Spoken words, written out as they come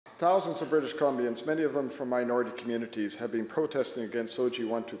Thousands of British Columbians, many of them from minority communities, have been protesting against SOGI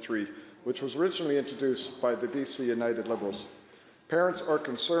 123, which was originally introduced by the BC United Liberals. Parents are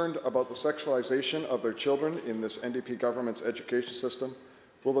concerned about the sexualization of their children in this NDP government's education system.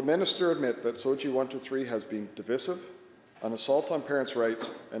 Will the minister admit that SOGI 123 has been divisive, an assault on parents'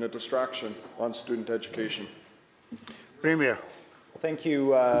 rights, and a distraction on student education? Premier. Thank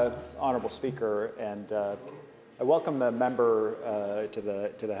you, Honourable Speaker, and I welcome the member to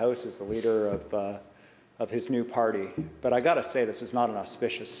the House as the leader of his new party. But I got to say, this is not an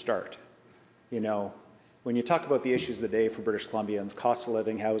auspicious start. You know, when you talk about the issues of the day for British Columbians, cost of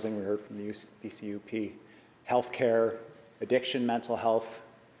living, housing, we heard from the BCUP, healthcare, addiction, mental health,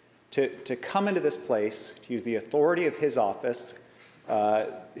 to come into this place, to use the authority of his office,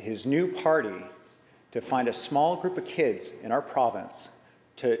 his new party, to find a small group of kids in our province,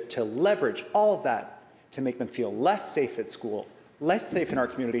 to leverage all of that to make them feel less safe at school, less safe in our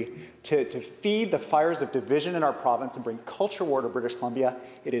community, to feed the fires of division in our province and bring culture war to British Columbia,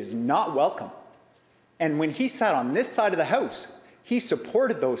 it is not welcome. And when he sat on this side of the House, he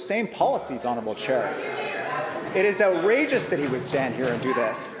supported those same policies, Honourable Chair. It is outrageous that he would stand here and do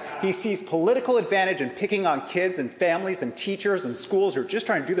this. He sees political advantage in picking on kids and families and teachers and schools who are just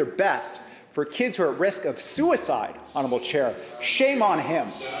trying to do their best for kids who are at risk of suicide, Honourable Chair. Shame on him.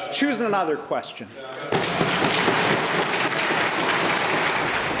 Choose another question.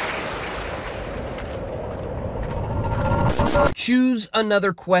 Choose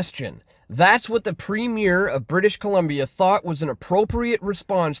another question. That's what the Premier of British Columbia thought was an appropriate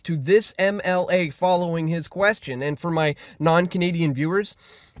response to this MLA following his question. And for my non-Canadian viewers,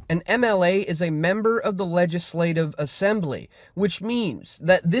 an MLA is a member of the Legislative Assembly, which means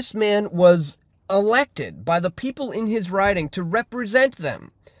that this man was elected by the people in his riding to represent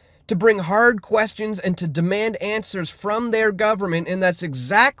them, to bring hard questions and to demand answers from their government, and that's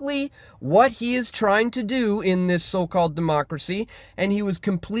exactly what he is trying to do in this so-called democracy, and he was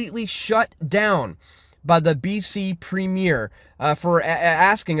completely shut down by the BC Premier for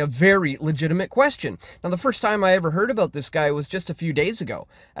asking a very legitimate question. Now, the first time I ever heard about this guy was just a few days ago,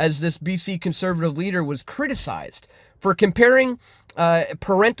 as this BC Conservative leader was criticized for comparing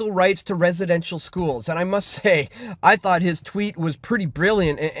parental rights to residential schools. And I must say, I thought his tweet was pretty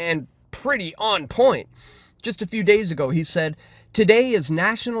brilliant and pretty on point. Just a few days ago, he said, "Today is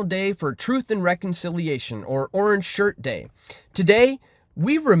National Day for Truth and Reconciliation, or Orange Shirt Day. Today,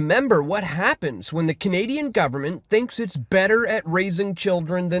 we remember what happens when the Canadian government thinks it's better at raising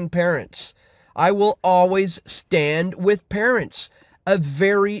children than parents. I will always stand with parents." A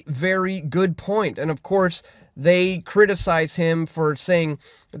very, very good point. And of course, they criticize him for saying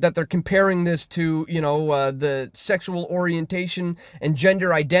that they're comparing this to, you know, the sexual orientation and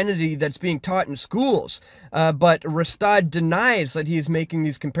gender identity that's being taught in schools. But Rustad denies that he is making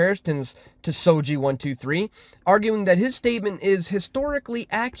these comparisons to SOGI 123, arguing that his statement is historically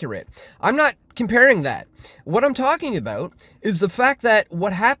accurate. I'm not comparing that. What I'm talking about is the fact that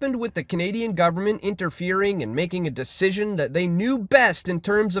what happened with the Canadian government interfering and making a decision that they knew best in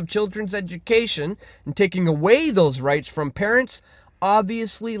terms of children's education and taking away those rights from parents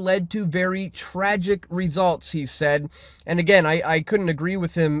obviously led to very tragic results, he said. And again, I couldn't agree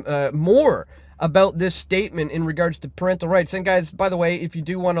with him more about this statement in regards to parental rights. And guys, by the way, if you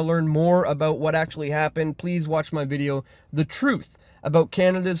do want to learn more about what actually happened, please watch my video, The Truth about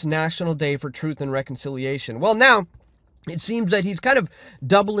Canada's National Day for Truth and Reconciliation. Well, now, it seems that he's kind of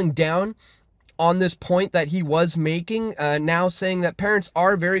doubling down on this point that he was making, now saying that parents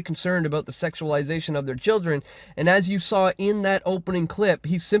are very concerned about the sexualization of their children. And as you saw in that opening clip,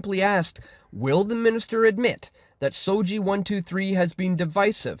 he simply asked, will the minister admit that SOGI 123 has been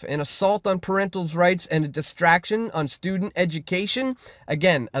divisive, an assault on parental rights, and a distraction on student education?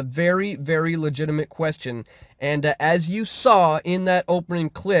 Again, a very, very legitimate question. And as you saw in that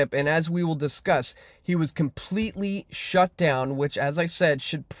opening clip, and as we will discuss, he was completely shut down, which, as I said,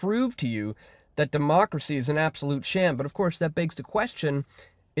 should prove to you that democracy is an absolute sham. But of course, that begs the question,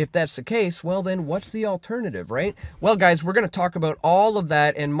 if that's the case, well then what's the alternative, right? Well guys, we're going to talk about all of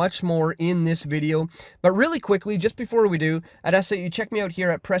that and much more in this video. But really quickly, just before we do, I'd ask that you check me out here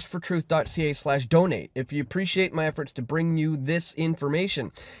at pressfortruth.ca/donate if you appreciate my efforts to bring you this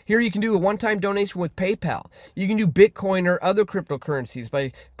information. Here you can do a one-time donation with PayPal. You can do Bitcoin or other cryptocurrencies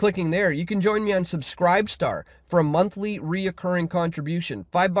by clicking there. You can join me on Subscribestar for a monthly reoccurring contribution.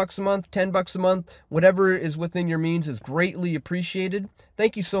 $5 a month, $10 a month, whatever is within your means is greatly appreciated.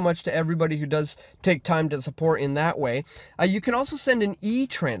 Thank you so much to everybody who does take time to support in that way. You can also send an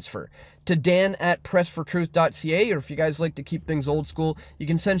e-transfer to dan@pressfortruth.ca, or if you guys like to keep things old school, you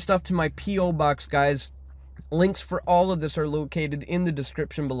can send stuff to my P.O. box, guys, Links for all of this are located in the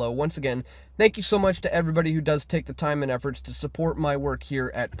description below. Once again, thank you so much to everybody who does take the time and efforts to support my work here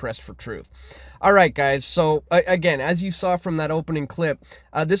at Press for Truth. All right, guys, so again, as you saw from that opening clip,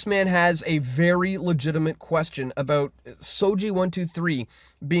 this man has a very legitimate question about SOGI 123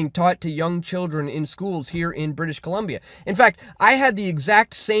 being taught to young children in schools here in British Columbia. In fact, I had the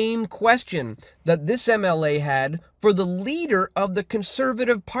exact same question that this MLA had for the leader of the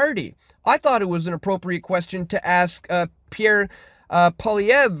Conservative Party. I thought it was an appropriate question to ask Pierre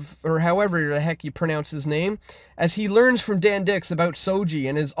Poilievre, or however the heck you pronounce his name, as he learns from Dan Dix about SOGI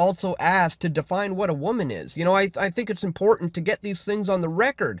and is also asked to define what a woman is. You know, I think it's important to get these things on the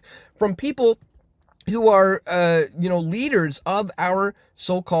record from people who are, you know, leaders of our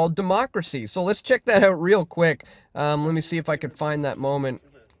so-called democracy. So let's check that out real quick. Let me see if I could find that moment.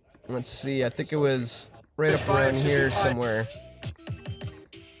 Let's see, I think it was right up around here somewhere.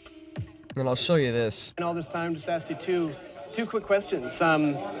 And I'll show you this. And all this time, just ask you two quick questions. I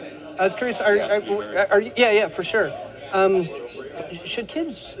was curious, are you, yeah, for sure. Should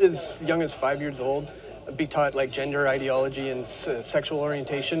kids as young as 5 years old be taught like gender ideology and sexual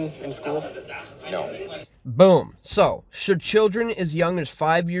orientation in school? No. Boom. So, should children as young as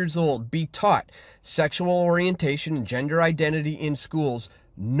 5 years old be taught sexual orientation and gender identity in schools?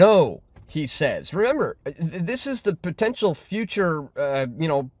 No, he says. Remember, this is the potential future, you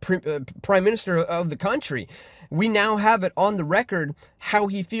know, prime minister of the country. We now have it on the record how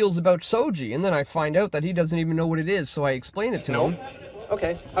he feels about SOGI, and then I find out that he doesn't even know what it is, so I explain it to him.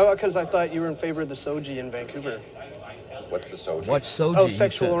 Okay. Oh, because I thought you were in favor of the SOGI in Vancouver. What's the SOGI? What's SOGI? Oh,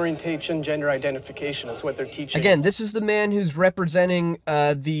 sexual orientation, gender identification is what they're teaching. Again, this is the man who's representing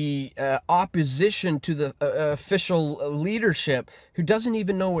the opposition to the official leadership, who doesn't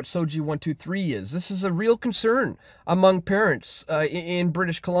even know what SOGI 123 is. This is a real concern among parents in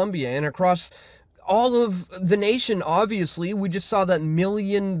British Columbia and across all of the nation. Obviously, we just saw that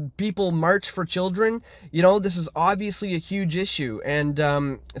million people march for children. You know, this is obviously a huge issue,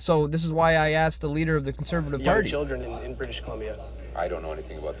 and so this is why I asked the leader of the Conservative Party. Young children in British Columbia. I don't know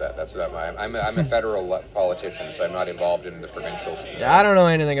anything about that. I'm a federal politician, so I'm not involved in the provincial. Yeah, I don't know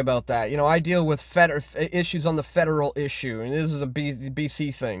anything about that. You know, I deal with issues on the federal issue, and this is a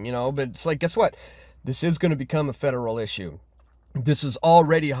BC thing, you know, but it's like, guess what? This is going to become a federal issue. This is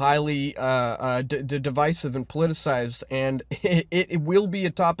already highly divisive and politicized, and it will be a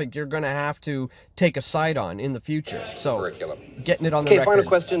topic you're going to have to take a side on in the future. So, curriculum. Getting it on the record. Okay, final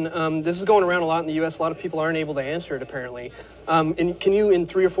question. This is going around a lot in the U.S. A lot of people aren't able to answer it, apparently. And can you, in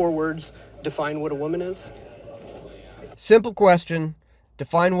 3 or 4 words, define what a woman is? Simple question.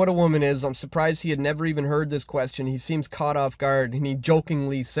 Define what a woman is. I'm surprised he had never even heard this question. He seems caught off guard, and he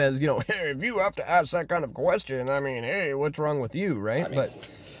jokingly says, you know, hey, if you have to ask that kind of question, I mean, hey, what's wrong with you, right? I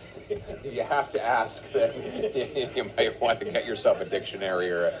mean, you have to ask that you might want to get yourself a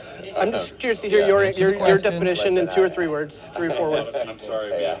dictionary or I'm just curious to hear your definition in 2 or 3 words, 3 or 4 words. I'm sorry,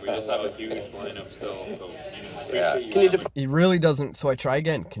 we just have a huge lineup still, so Can you define He really doesn't, so I try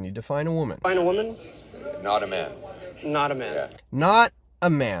again. Can you define a woman? a woman? not a man. Not a man. Yeah. Not a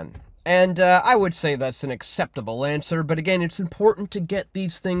man. And I would say that's an acceptable answer, but again, it's important to get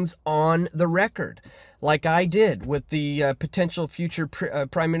these things on the record, like I did with the potential future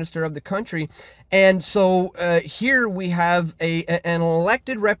prime minister of the country. And so here we have an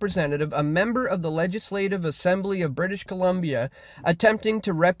elected representative, a member of the Legislative Assembly of British Columbia, attempting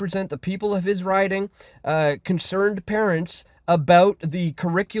to represent the people of his riding, concerned parents about the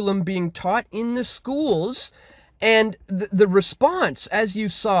curriculum being taught in the schools. And the response, as you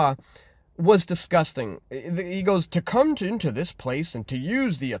saw, was disgusting. He goes, to come into this place and to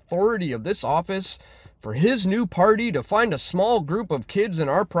use the authority of this office for his new party to find a small group of kids in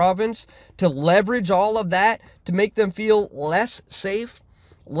our province, to leverage all of that, to make them feel less safe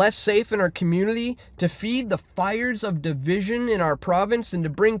in our community, to feed the fires of division in our province, and to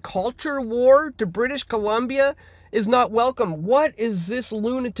bring culture war to British Columbia is not welcome. What is this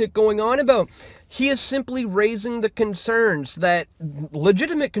lunatic going on about? He is simply raising the concerns, that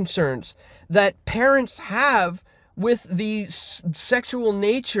legitimate concerns, that parents have with the sexual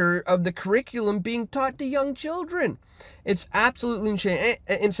nature of the curriculum being taught to young children. It's absolutely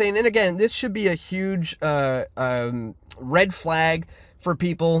insane. And again, this should be a huge red flag for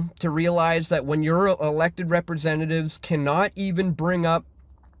people to realize that when your elected representatives cannot even bring up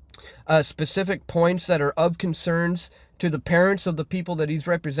specific points that are of concerns to the parents of the people that he's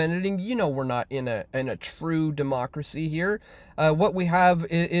representing, you know, we're not in a true democracy here. What we have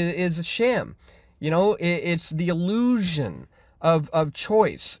is a sham. You know, it's the illusion of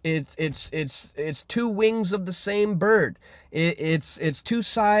choice. It's two wings of the same bird. It's two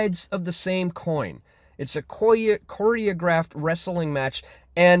sides of the same coin. It's a choreographed wrestling match.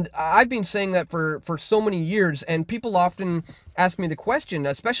 And I've been saying that for so many years, and people often ask me the question,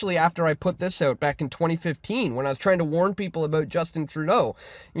 especially after I put this out back in 2015 when I was trying to warn people about Justin Trudeau.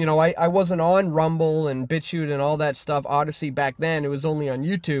 You know, I wasn't on Rumble and BitChute and all that stuff, Odyssey back then. It was only on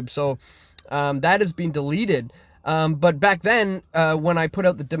YouTube, so that has been deleted. But back then, when I put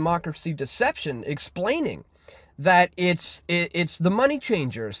out the Democracy Deception explaining that it's the money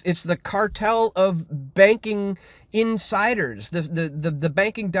changers, it's the cartel of banking insiders, the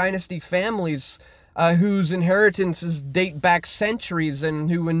banking dynasty families whose inheritances date back centuries and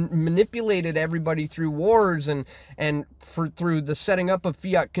who manipulated everybody through wars and through the setting up of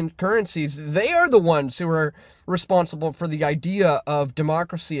fiat currencies. They are the ones who are responsible for the idea of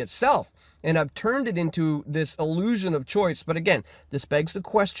democracy itself, and have turned it into this illusion of choice. But again, this begs the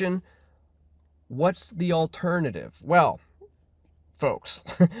question, what's the alternative? Well, folks,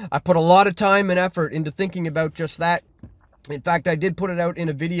 I put a lot of time and effort into thinking about just that. In fact, I did put it out in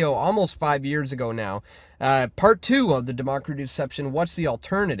a video almost 5 years ago now. Part 2 of the Democracy Deception, What's the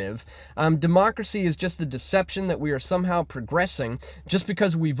Alternative? Democracy is just the deception that we are somehow progressing just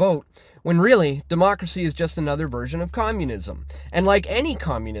because we vote, when really, democracy is just another version of communism. And like any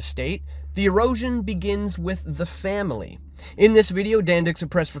communist state, the erosion begins with the family. In this video, Dan Dix of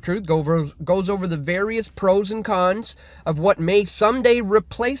Press for Truth goes over the various pros and cons of what may someday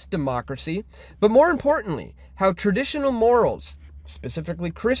replace democracy, but more importantly, how traditional morals,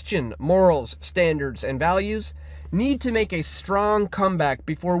 specifically Christian morals, standards, and values, need to make a strong comeback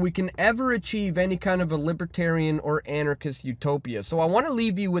before we can ever achieve any kind of a libertarian or anarchist utopia. So I want to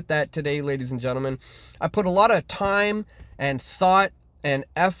leave you with that today, ladies and gentlemen. I put a lot of time and thought and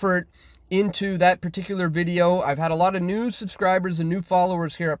effort into that particular video. I've had a lot of new subscribers and new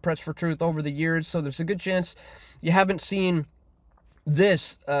followers here at Press for Truth over the years, so there's a good chance you haven't seen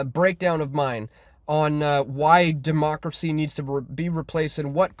this breakdown of mine on why democracy needs to be replaced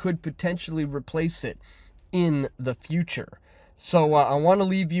and what could potentially replace it in the future. So I want to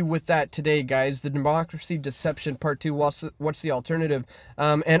leave you with that today, guys. The Democracy Deception Part 2, what's the alternative?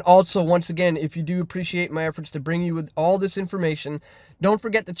 And also, once again, if you do appreciate my efforts to bring you with all this information, don't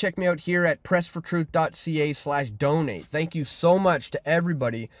forget to check me out here at pressfortruth.ca/donate. Thank you so much to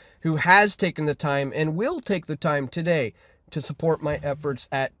everybody who has taken the time and will take the time today to support my efforts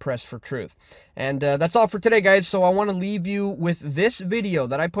at Press for Truth. And that's all for today, guys. So I want to leave you with this video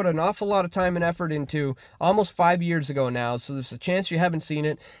that I put an awful lot of time and effort into almost 5 years ago now. So there's a chance you haven't seen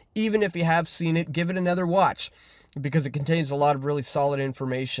it. Even if you have seen it, give it another watch, because it contains a lot of really solid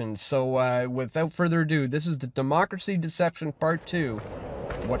information. So without further ado, this is the Democracy Deception Part 2.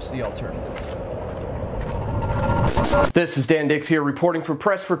 What's the alternative? This is Dan Dix here, reporting for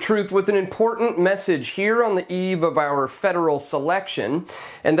Press for Truth with an important message here on the eve of our federal selection,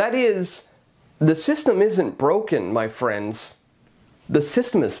 and that is, the system isn't broken, my friends. The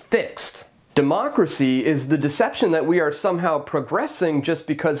system is fixed. Democracy is the deception that we are somehow progressing just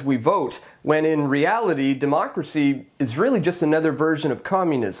because we vote, when in reality, democracy is really just another version of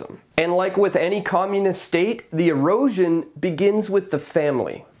communism. And like with any communist state, the erosion begins with the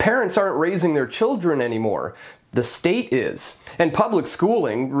family. Parents aren't raising their children anymore. The state is. And public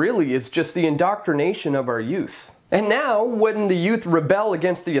schooling really is just the indoctrination of our youth. And now, when the youth rebel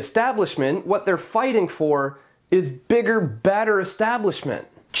against the establishment, what they're fighting for is bigger, badder establishment.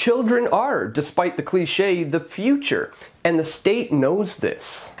 Children are, despite the cliche, the future, and the state knows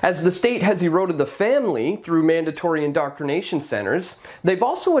this. As the state has eroded the family through mandatory indoctrination centers, they've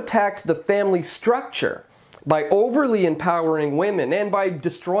also attacked the family structure by overly empowering women and by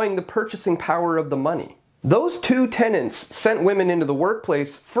destroying the purchasing power of the money. Those two tenets sent women into the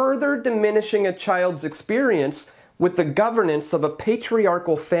workplace, further diminishing a child's experience with the governance of a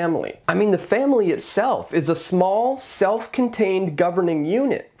patriarchal family. I mean, the family itself is a small, self-contained governing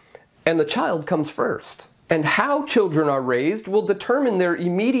unit, and the child comes first. And how children are raised will determine their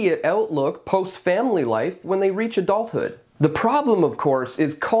immediate outlook post-family life when they reach adulthood. The problem, of course,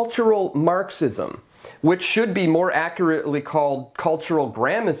 is cultural Marxism, which should be more accurately called cultural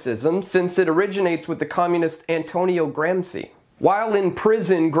Gramscism, since it originates with the communist Antonio Gramsci. While in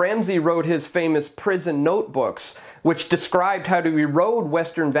prison, Gramsci wrote his famous prison notebooks, which described how to erode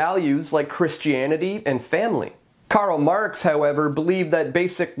Western values like Christianity and family. Karl Marx, however, believed that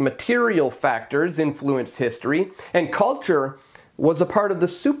basic material factors influenced history, and culture was a part of the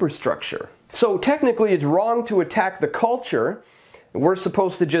superstructure. So technically it's wrong to attack the culture. We're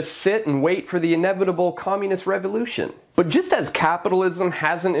supposed to just sit and wait for the inevitable communist revolution. But just as capitalism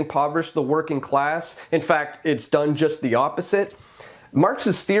hasn't impoverished the working class, in fact, it's done just the opposite,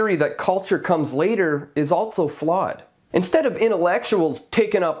 Marx's theory that culture comes later is also flawed. Instead of intellectuals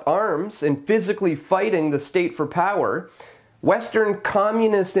taking up arms and physically fighting the state for power, Western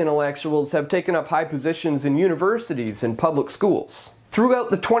communist intellectuals have taken up high positions in universities and public schools.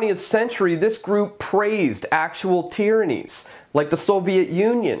 Throughout the 20th century, this group praised actual tyrannies, like the Soviet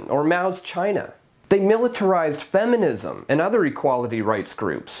Union or Mao's China. They militarized feminism and other equality rights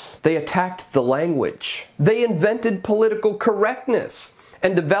groups. They attacked the language. They invented political correctness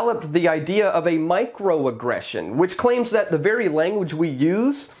and developed the idea of a microaggression, which claims that the very language we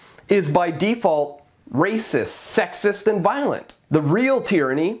use is by default racist, sexist, and violent. The real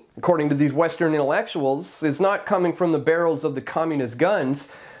tyranny, according to these Western intellectuals, is not coming from the barrels of the communist guns,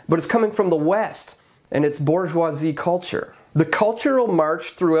 but it's coming from the West and its bourgeoisie culture. The cultural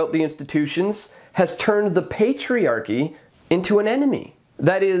march throughout the institutions has turned the patriarchy into an enemy.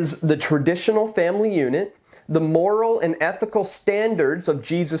 That is, the traditional family unit, the moral and ethical standards of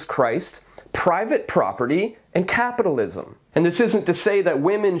Jesus Christ, private property, and capitalism. And this isn't to say that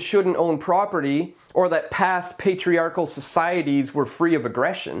women shouldn't own property or that past patriarchal societies were free of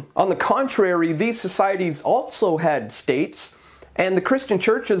aggression. On the contrary, these societies also had states, and the Christian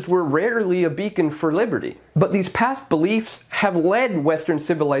churches were rarely a beacon for liberty. But these past beliefs have led Western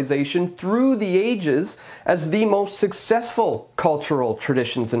civilization through the ages as the most successful cultural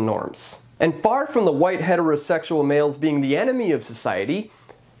traditions and norms. And far from the white heterosexual males being the enemy of society,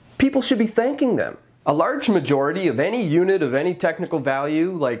 people should be thanking them. A large majority of any unit of any technical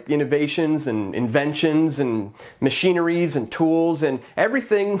value, like innovations and inventions and machineries and tools and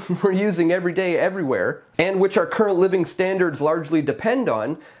everything we're using every day everywhere, and which our current living standards largely depend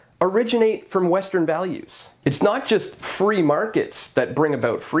on, originate from Western values. It's not just free markets that bring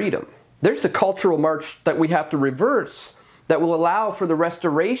about freedom. There's a cultural march that we have to reverse that will allow for the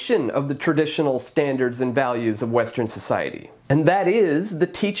restoration of the traditional standards and values of Western society. And that is the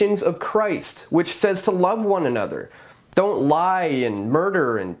teachings of Christ, which says to love one another. Don't lie and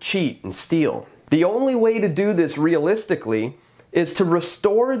murder and cheat and steal. The only way to do this realistically is to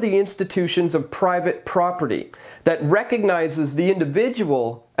restore the institutions of private property that recognizes the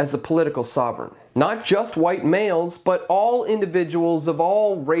individual as a political sovereign. Not just white males, but all individuals of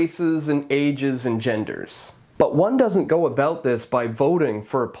all races and ages and genders. But one doesn't go about this by voting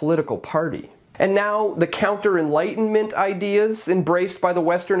for a political party. And now the counter-enlightenment ideas embraced by the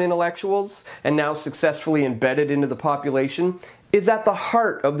Western intellectuals and now successfully embedded into the population is at the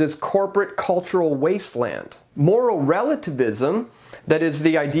heart of this corporate cultural wasteland. Moral relativism, that is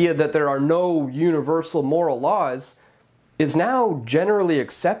the idea that there are no universal moral laws, is now generally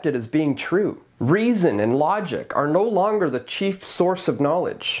accepted as being true. Reason and logic are no longer the chief source of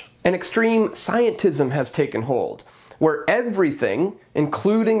knowledge. And extreme scientism has taken hold, where everything,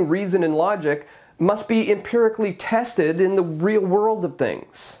 including reason and logic, must be empirically tested in the real world of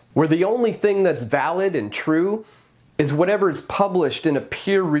things, where the only thing that's valid and true is whatever is published in a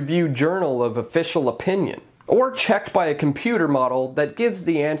peer-reviewed journal of official opinion, or checked by a computer model that gives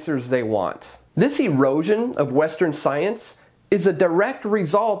the answers they want. This erosion of Western science is a direct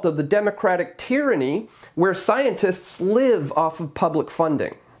result of the democratic tyranny where scientists live off of public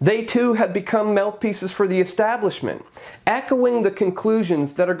funding. They too have become mouthpieces for the establishment, echoing the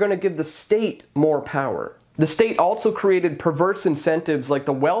conclusions that are going to give the state more power. The state also created perverse incentives like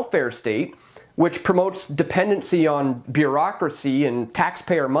the welfare state, which promotes dependency on bureaucracy and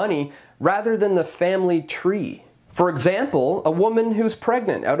taxpayer money rather than the family tree. For example, a woman who's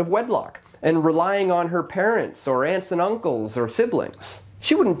pregnant out of wedlock and relying on her parents or aunts and uncles or siblings.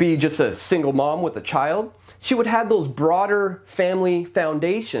 She wouldn't be just a single mom with a child. She would have those broader family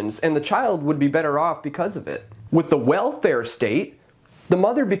foundations, and the child would be better off because of it. With the welfare state, the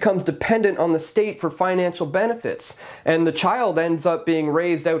mother becomes dependent on the state for financial benefits, and the child ends up being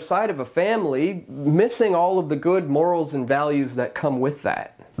raised outside of a family, missing all of the good morals and values that come with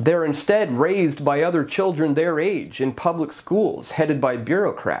that. They're instead raised by other children their age in public schools, headed by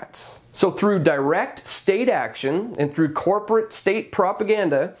bureaucrats. So through direct state action and through corporate state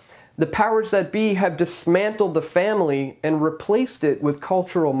propaganda, the powers that be have dismantled the family and replaced it with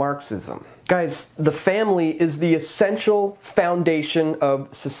cultural Marxism. Guys, the family is the essential foundation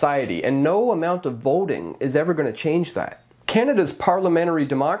of society, and no amount of voting is ever going to change that. Canada's parliamentary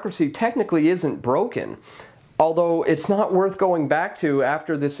democracy technically isn't broken, although it's not worth going back to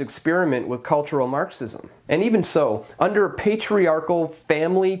after this experiment with cultural Marxism. And even so, under a patriarchal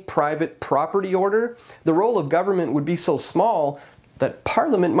family private property order, the role of government would be so small that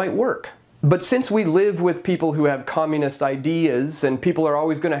Parliament might work. But since we live with people who have communist ideas, and people are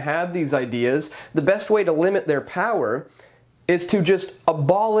always going to have these ideas, the best way to limit their power is to just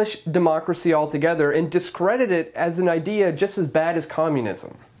abolish democracy altogether and discredit it as an idea just as bad as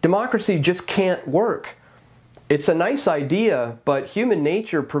communism. Democracy just can't work. It's a nice idea, but human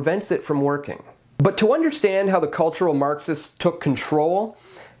nature prevents it from working. But to understand how the cultural Marxists took control,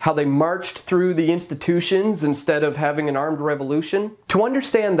 how they marched through the institutions instead of having an armed revolution, to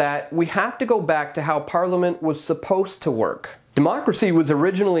understand that, we have to go back to how Parliament was supposed to work. Democracy was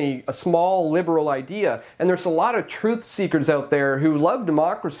originally a small liberal idea, and there's a lot of truth seekers out there who love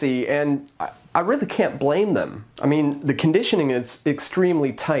democracy, and I really can't blame them. I mean, the conditioning is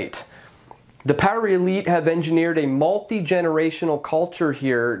extremely tight. The power elite have engineered a multi-generational culture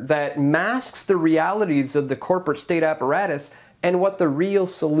here that masks the realities of the corporate state apparatus and what the real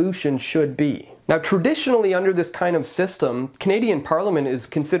solution should be. Now, traditionally under this kind of system, Canadian Parliament is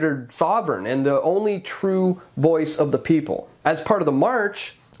considered sovereign and the only true voice of the people. As part of the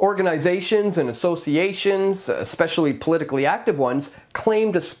march, organizations and associations, especially politically active ones,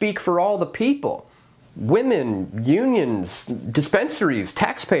 claim to speak for all the people. Women, unions, dispensaries,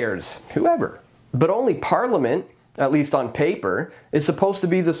 taxpayers, whoever. But only Parliament, at least on paper, is supposed to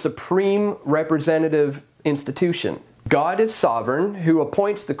be the supreme representative institution. God is sovereign, who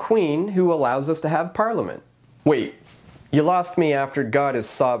appoints the Queen, who allows us to have Parliament. Wait, you lost me after God is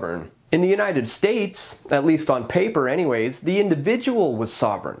sovereign. In the United States, at least on paper anyways, the individual was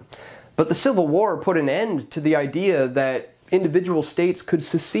sovereign. But the Civil War put an end to the idea that individual states could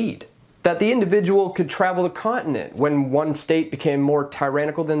secede. That the individual could travel the continent when one state became more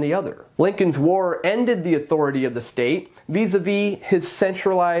tyrannical than the other. Lincoln's War ended the authority of the state vis-a-vis his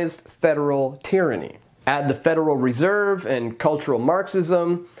centralized federal tyranny. Add the Federal Reserve and cultural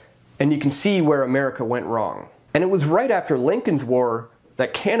Marxism, and you can see where America went wrong. And it was right after Lincoln's War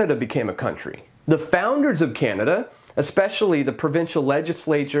that Canada became a country. The founders of Canada, especially the provincial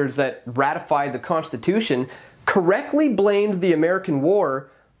legislatures that ratified the Constitution, correctly blamed the American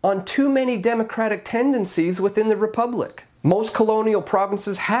War on too many democratic tendencies within the Republic. Most colonial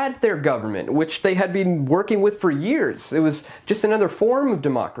provinces had their government, which they had been working with for years. It was just another form of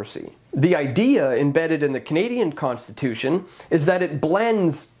democracy. The idea embedded in the Canadian Constitution is that it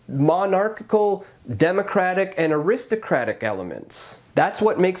blends monarchical, democratic, and aristocratic elements. That's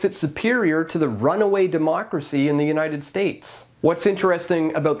what makes it superior to the runaway democracy in the United States. What's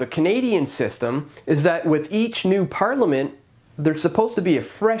interesting about the Canadian system is that with each new parliament, there's supposed to be a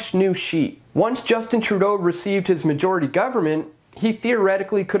fresh new sheet. Once Justin Trudeau received his majority government, he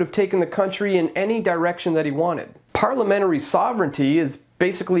theoretically could have taken the country in any direction that he wanted. Parliamentary sovereignty is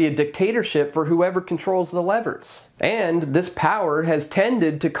basically a dictatorship for whoever controls the levers. And this power has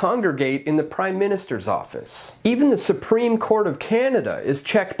tended to congregate in the Prime Minister's office. Even the Supreme Court of Canada is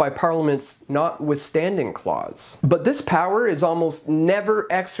checked by Parliament's notwithstanding clause. But this power is almost never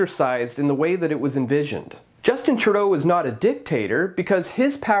exercised in the way that it was envisioned. Justin Trudeau is not a dictator because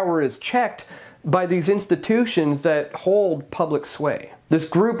his power is checked by these institutions that hold public sway. This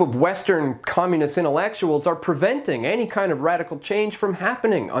group of Western communist intellectuals are preventing any kind of radical change from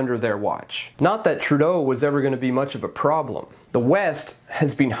happening under their watch. Not that Trudeau was ever going to be much of a problem. The West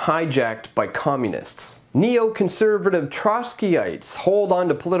has been hijacked by communists. Neoconservative Trotskyites hold on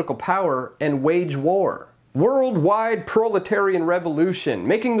to political power and wage war. Worldwide proletarian revolution,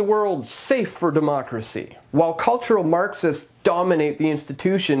 making the world safe for democracy. While cultural Marxists dominate the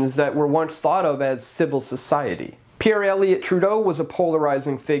institutions that were once thought of as civil society. Pierre Elliott Trudeau was a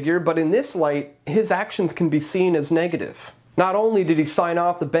polarizing figure, but in this light, his actions can be seen as negative. Not only did he sign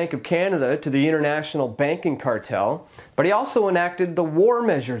off the Bank of Canada to the international banking cartel, but he also enacted the War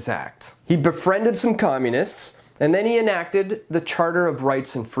Measures Act. He befriended some communists, and then he enacted the Charter of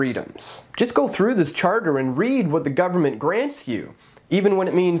Rights and Freedoms. Just go through this charter and read what the government grants you, even when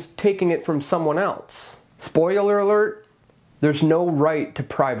it means taking it from someone else. Spoiler alert, there's no right to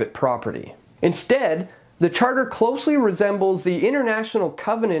private property. Instead, the Charter closely resembles the International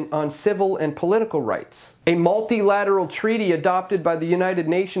Covenant on Civil and Political Rights, a multilateral treaty adopted by the United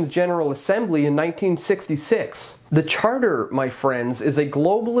Nations General Assembly in 1966. The Charter, my friends, is a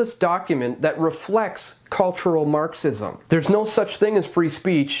globalist document that reflects cultural Marxism. There's no such thing as free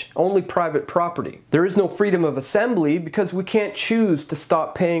speech, only private property. There is no freedom of assembly because we can't choose to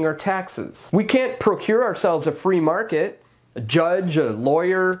stop paying our taxes. We can't procure ourselves a free market, a judge, a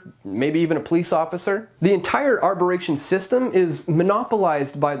lawyer, maybe even a police officer. The entire arbitration system is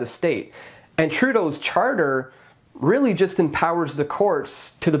monopolized by the state, and Trudeau's charter really just empowers the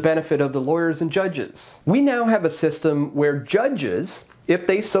courts to the benefit of the lawyers and judges. We now have a system where judges, if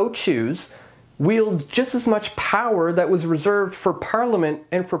they so choose, wield just as much power that was reserved for Parliament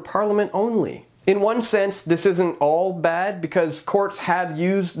and for Parliament only. In one sense, this isn't all bad because courts have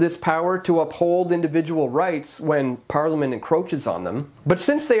used this power to uphold individual rights when Parliament encroaches on them. But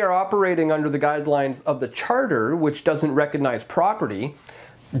since they are operating under the guidelines of the Charter, which doesn't recognize property,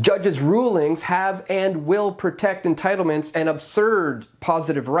 Judges' rulings have and will protect entitlements and absurd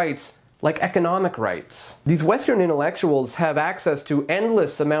positive rights like economic rights. These Western intellectuals have access to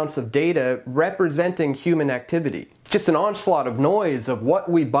endless amounts of data representing human activity. It's just an onslaught of noise of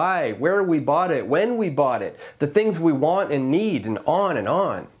what we buy, where we bought it, when we bought it, the things we want and need, and on and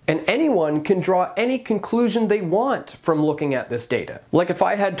on. And anyone can draw any conclusion they want from looking at this data. Like if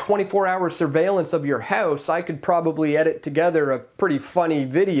I had 24-hour surveillance of your house, I could probably edit together a pretty funny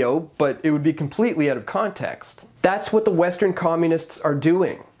video, but it would be completely out of context. That's what the Western communists are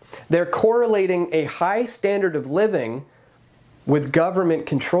doing. They're correlating a high standard of living with government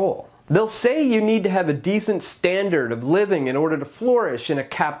control. They'll say you need to have a decent standard of living in order to flourish in a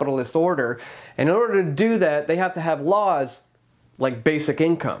capitalist order. And in order to do that, they have to have laws like basic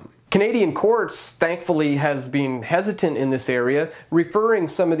income. Canadian courts, thankfully, has been hesitant in this area, referring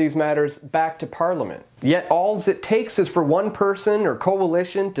some of these matters back to Parliament. Yet all it takes is for one person or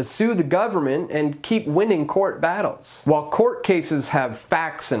coalition to sue the government and keep winning court battles. While court cases have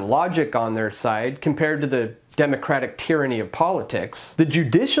facts and logic on their side compared to the democratic tyranny of politics, the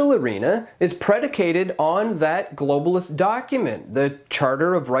judicial arena is predicated on that globalist document, the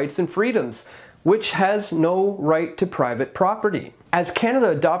Charter of Rights and Freedoms, which has no right to private property. As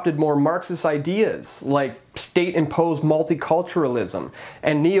Canada adopted more Marxist ideas like state-imposed multiculturalism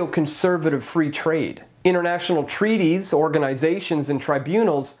and neoconservative free trade, international treaties, organizations, and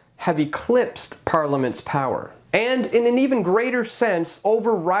tribunals have eclipsed Parliament's power. And in an even greater sense,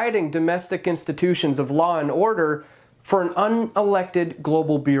 overriding domestic institutions of law and order for an unelected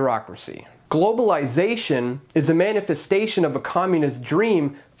global bureaucracy. Globalization is a manifestation of a communist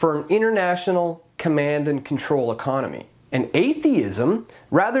dream for an international command and control economy. And atheism,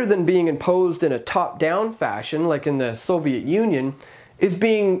 rather than being imposed in a top-down fashion like in the Soviet Union, is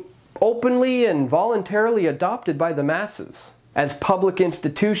being openly and voluntarily adopted by the masses. As public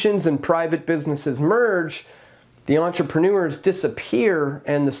institutions and private businesses merge, the entrepreneurs disappear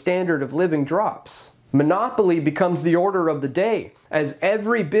and the standard of living drops. Monopoly becomes the order of the day, as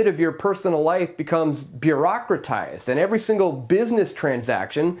every bit of your personal life becomes bureaucratized and every single business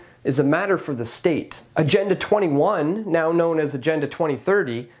transaction is a matter for the state. Agenda 21, now known as Agenda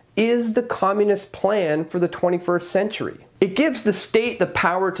 2030, is the communist plan for the 21st century. It gives the state the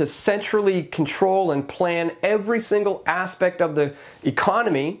power to centrally control and plan every single aspect of the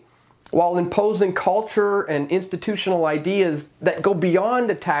economy, while imposing culture and institutional ideas that go beyond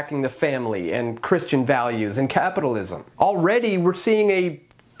attacking the family and Christian values and capitalism. Already we're seeing a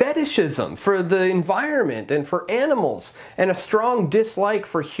fetishism for the environment and for animals, and a strong dislike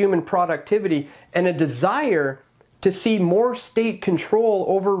for human productivity, and a desire to see more state control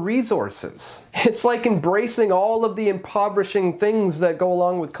over resources. It's like embracing all of the impoverishing things that go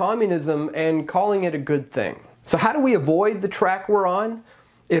along with communism and calling it a good thing. So how do we avoid the track we're on?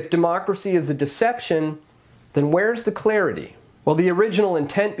 If democracy is a deception, then where's the clarity? Well, the original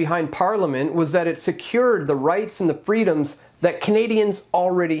intent behind Parliament was that it secured the rights and the freedoms that Canadians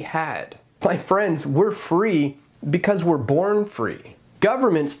already had. My friends, we're free because we're born free.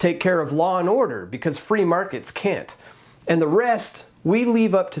 Governments take care of law and order because free markets can't. And the rest, we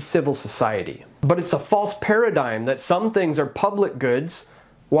leave up to civil society. But it's a false paradigm that some things are public goods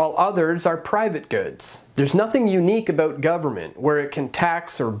while others are private goods. There's nothing unique about government where it can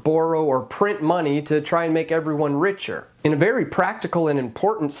tax or borrow or print money to try and make everyone richer. In a very practical and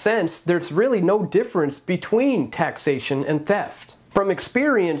important sense, there's really no difference between taxation and theft. From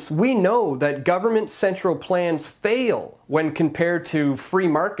experience, we know that government central plans fail when compared to free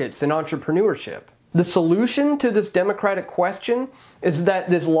markets and entrepreneurship. The solution to this democratic question is that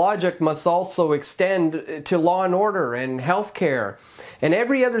this logic must also extend to law and order and healthcare and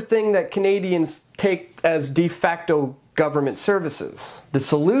every other thing that Canadians take as de facto government services. The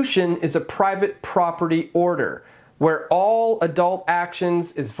solution is a private property order where all adult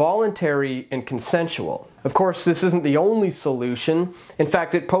actions is voluntary and consensual. Of course, this isn't the only solution. In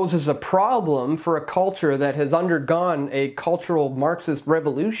fact, it poses a problem for a culture that has undergone a cultural Marxist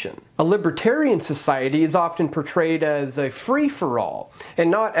revolution. A libertarian society is often portrayed as a free-for-all, and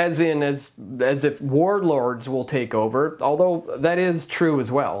not as if warlords will take over, although that is true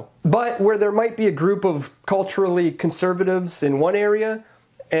as well. But where there might be a group of culturally conservatives in one area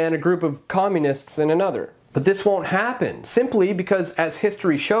and a group of communists in another. But this won't happen, simply because, as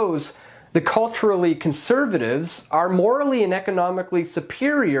history shows, the culturally conservatives are morally and economically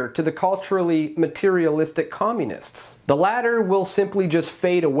superior to the culturally materialistic communists. The latter will simply just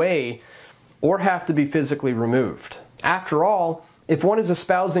fade away or have to be physically removed. After all, if one is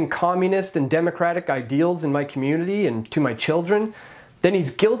espousing communist and democratic ideals in my community and to my children, then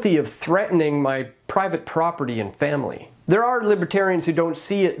he's guilty of threatening my private property and family. There are libertarians who don't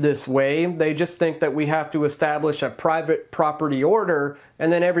see it this way. They just think that we have to establish a private property order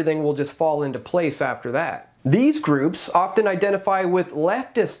and then everything will just fall into place after that. These groups often identify with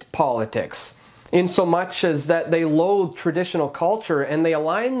leftist politics, in so much as that they loathe traditional culture and they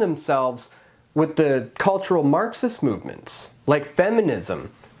align themselves with the cultural Marxist movements like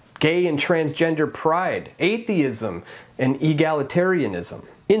feminism, gay and transgender pride, atheism, and egalitarianism.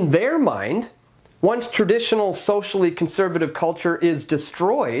 In their mind, once traditional socially conservative culture is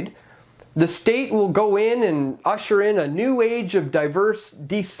destroyed, the state will go in and usher in a new age of diverse,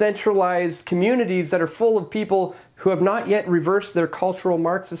 decentralized communities that are full of people who have not yet reversed their cultural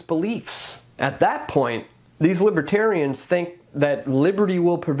Marxist beliefs. At that point, these libertarians think that liberty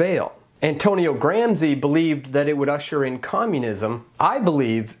will prevail. Antonio Gramsci believed that it would usher in communism. I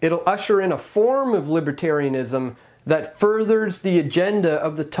believe it'll usher in a form of libertarianism that furthers the agenda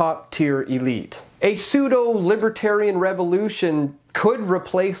of the top-tier elite. A pseudo-libertarian revolution could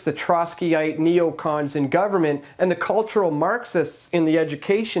replace the Trotskyite neocons in government and the cultural Marxists in the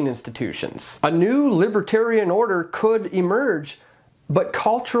education institutions. A new libertarian order could emerge, but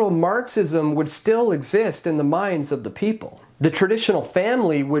cultural Marxism would still exist in the minds of the people. The traditional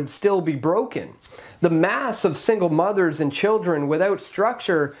family would still be broken. The mass of single mothers and children without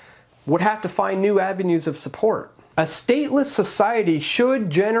structure would have to find new avenues of support. A stateless society should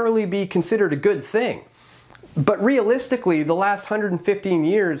generally be considered a good thing. But realistically, the last 115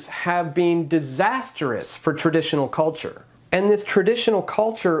 years have been disastrous for traditional culture. And this traditional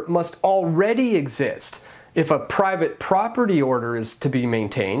culture must already exist if a private property order is to be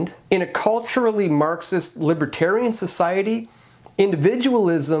maintained. In a culturally Marxist libertarian society,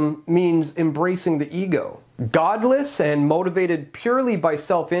 individualism means embracing the ego. Godless and motivated purely by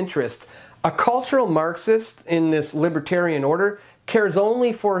self-interest, a cultural Marxist in this libertarian order cares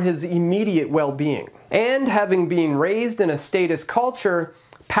only for his immediate well-being. And having been raised in a statist culture,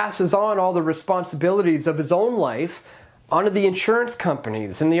 passes on all the responsibilities of his own life onto the insurance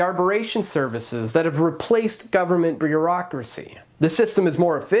companies and the arbitration services that have replaced government bureaucracy. The system is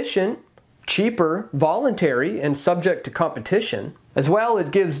more efficient, cheaper, voluntary, and subject to competition. As well,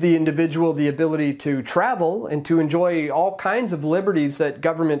 it gives the individual the ability to travel and to enjoy all kinds of liberties that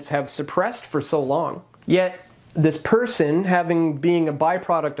governments have suppressed for so long. Yet, this person, being a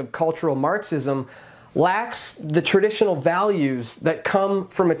byproduct of cultural Marxism, lacks the traditional values that come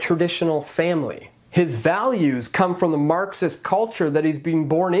from a traditional family. His values come from the Marxist culture that he's been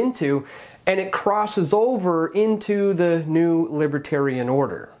born into, and it crosses over into the new libertarian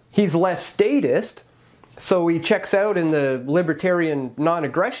order. He's less statist, so he checks out in the libertarian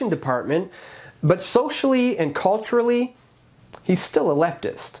non-aggression department, but socially and culturally, he's still a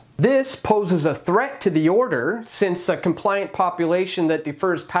leftist. This poses a threat to the order, since a compliant population that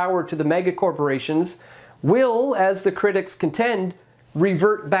defers power to the megacorporations will, as the critics contend,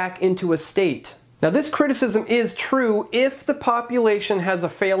 revert back into a state. Now, this criticism is true if the population has a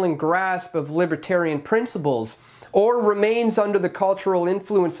failing grasp of libertarian principles or remains under the cultural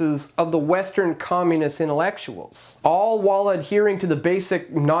influences of the Western communist intellectuals. All while adhering to the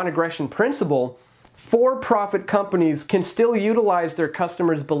basic non-aggression principle, for-profit companies can still utilize their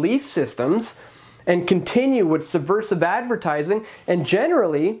customers' belief systems and continue with subversive advertising and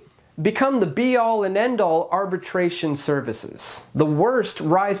generally become the be-all and end-all arbitration services. The worst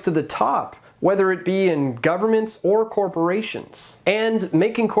rise to the top, whether it be in governments or corporations. And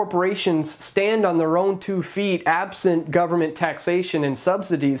making corporations stand on their own 2 feet absent government taxation and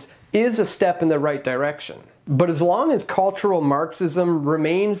subsidies is a step in the right direction. But as long as cultural Marxism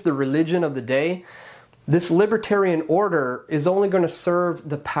remains the religion of the day, this libertarian order is only going to serve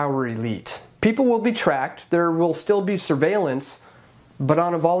the power elite. People will be tracked, there will still be surveillance, but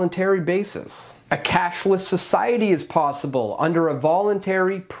on a voluntary basis. A cashless society is possible under a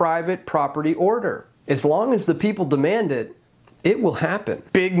voluntary private property order. As long as the people demand it, it will happen.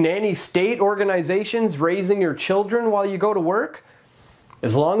 Big nanny state organizations raising your children while you go to work?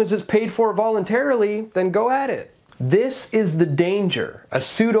 As long as it's paid for voluntarily, then go at it. This is the danger a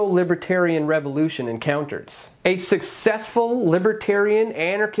pseudo-libertarian revolution encounters. A successful libertarian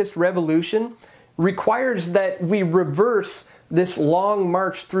anarchist revolution requires that we reverse this long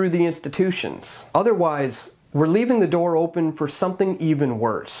march through the institutions. Otherwise, we're leaving the door open for something even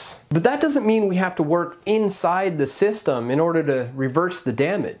worse. But that doesn't mean we have to work inside the system in order to reverse the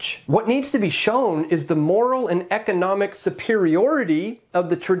damage. What needs to be shown is the moral and economic superiority of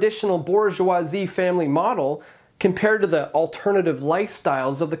the traditional bourgeoisie family model compared to the alternative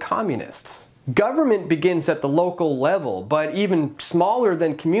lifestyles of the communists. Government begins at the local level, but even smaller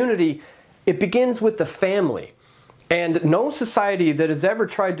than community, it begins with the family. And no society that has ever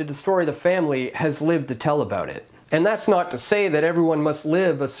tried to destroy the family has lived to tell about it. And that's not to say that everyone must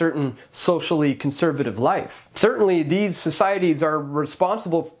live a certain socially conservative life. Certainly, these societies are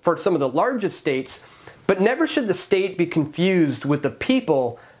responsible for some of the largest states, but never should the state be confused with the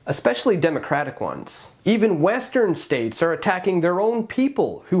people, especially democratic ones. Even Western states are attacking their own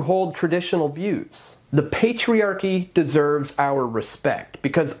people who hold traditional views. The patriarchy deserves our respect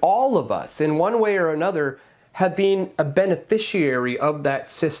because all of us, in one way or another, have been a beneficiary of that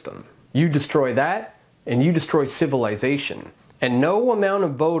system. You destroy that, and you destroy civilization. And no amount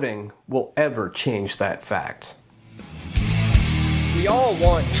of voting will ever change that fact. We all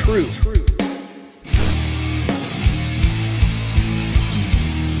want truth.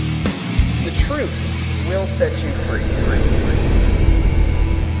 The truth will set you free.